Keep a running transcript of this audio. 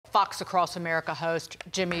Fox Across America host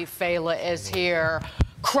Jimmy Failla is here.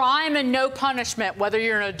 Crime and no punishment, whether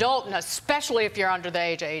you're an adult and especially if you're under the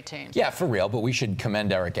age of 18. Yeah, for real, but we should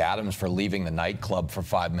commend Eric Adams for leaving the nightclub for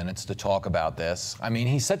 5 minutes to talk about this. I mean,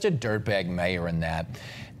 he's such a dirtbag mayor in that,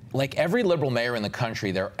 like every liberal mayor in the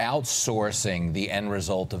country, they're outsourcing the end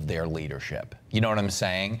result of their leadership. You know what I'm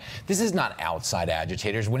saying? This is not outside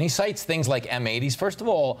agitators. When he cites things like M80s, first of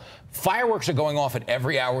all, fireworks are going off at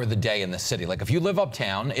every hour of the day in the city. Like if you live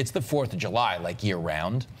uptown, it's the 4th of July, like year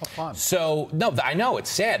round. Oh, fun. So, no, I know it's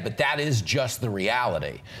sad, but that is just the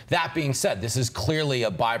reality. That being said, this is clearly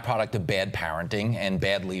a byproduct of bad parenting and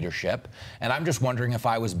bad leadership. And I'm just wondering if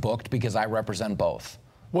I was booked because I represent both.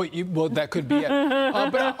 Well, that could be it.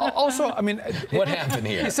 But also, I mean... What happened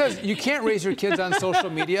here? He says you can't raise your kids on social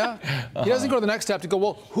media. He doesn't go to the next step to go,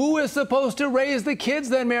 well, who is supposed to raise the kids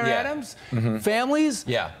then, Mayor Adams? Families?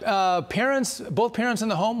 Parents, both parents in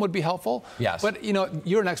the home would be helpful. Yes. But, you know,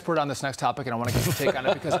 you're an expert on this next topic, and I want to get your take on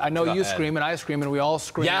it because I know you scream and I scream and we all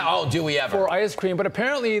scream. Yeah, oh, do we ever? For ice cream. But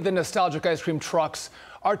apparently the nostalgic ice cream trucks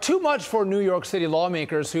are too much for New York City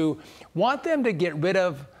lawmakers who want them to get rid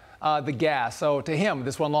of the gas. So to him,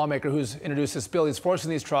 this one lawmaker who's introduced this bill, he's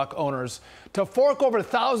forcing these truck owners to fork over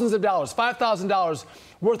thousands of dollars, $5,000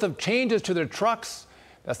 worth of changes to their trucks.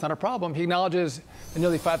 That's not a problem. He acknowledges the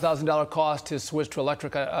nearly $5,000 cost to switch to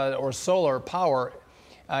electric or solar power.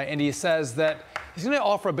 And he says that he's going to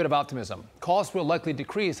offer a bit of optimism. Costs will likely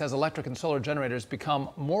decrease as electric and solar generators become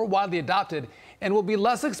more widely adopted and will be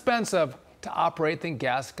less expensive to operate than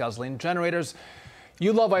gas guzzling generators.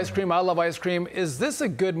 You love ice cream. I love ice cream. Is this a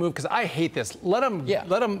good move? Because I hate this. Let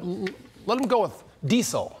them go with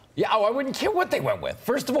diesel. Yeah, oh, I wouldn't care what they went with.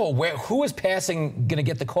 First of all, who is going to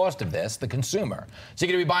get the cost of this? The consumer. So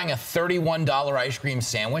you're going to be buying a $31 ice cream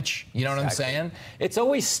sandwich? You know what I'm saying? It's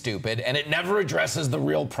always stupid, and it never addresses the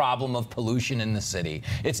real problem of pollution in the city.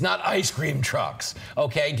 It's not ice cream trucks,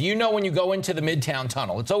 okay? Do you know when you go into the Midtown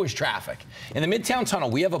Tunnel, it's always traffic. In the Midtown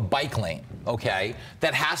Tunnel, we have a bike lane, okay,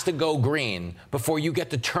 that has to go green before you get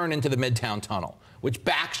to turn into the Midtown Tunnel, which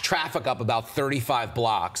backs traffic up about 35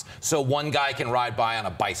 blocks so one guy can ride by on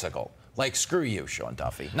a bicycle. Like, screw you, Sean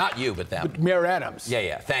Duffy. Not you, but them. But Mayor Adams.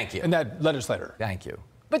 Yeah, thank you. And that legislator. Thank you.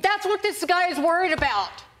 But that's what this guy is worried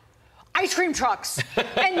about. Ice cream trucks.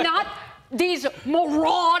 And not these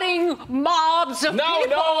marauding mobs of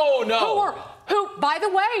people who, by the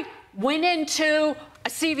way, went into a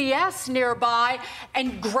CVS nearby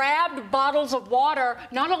and grabbed bottles of water.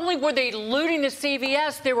 Not only were they looting the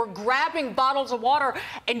CVS, they were grabbing bottles of water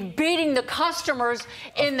and beating the customers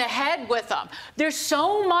in the head with them. There's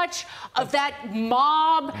so much of that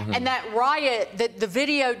mob and that riot that the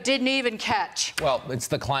video didn't even catch. Well, it's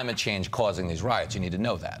the climate change causing these riots. You need to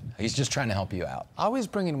know that. He's just trying to help you out. Always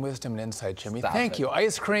bringing wisdom and insight, Jimmy. Stop Thank it. you.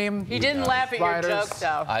 Ice cream. He didn't laugh at your joke,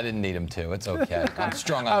 though. I didn't need him to. It's okay. I'm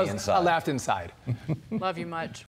strong on the inside. I laughed inside. Love you much.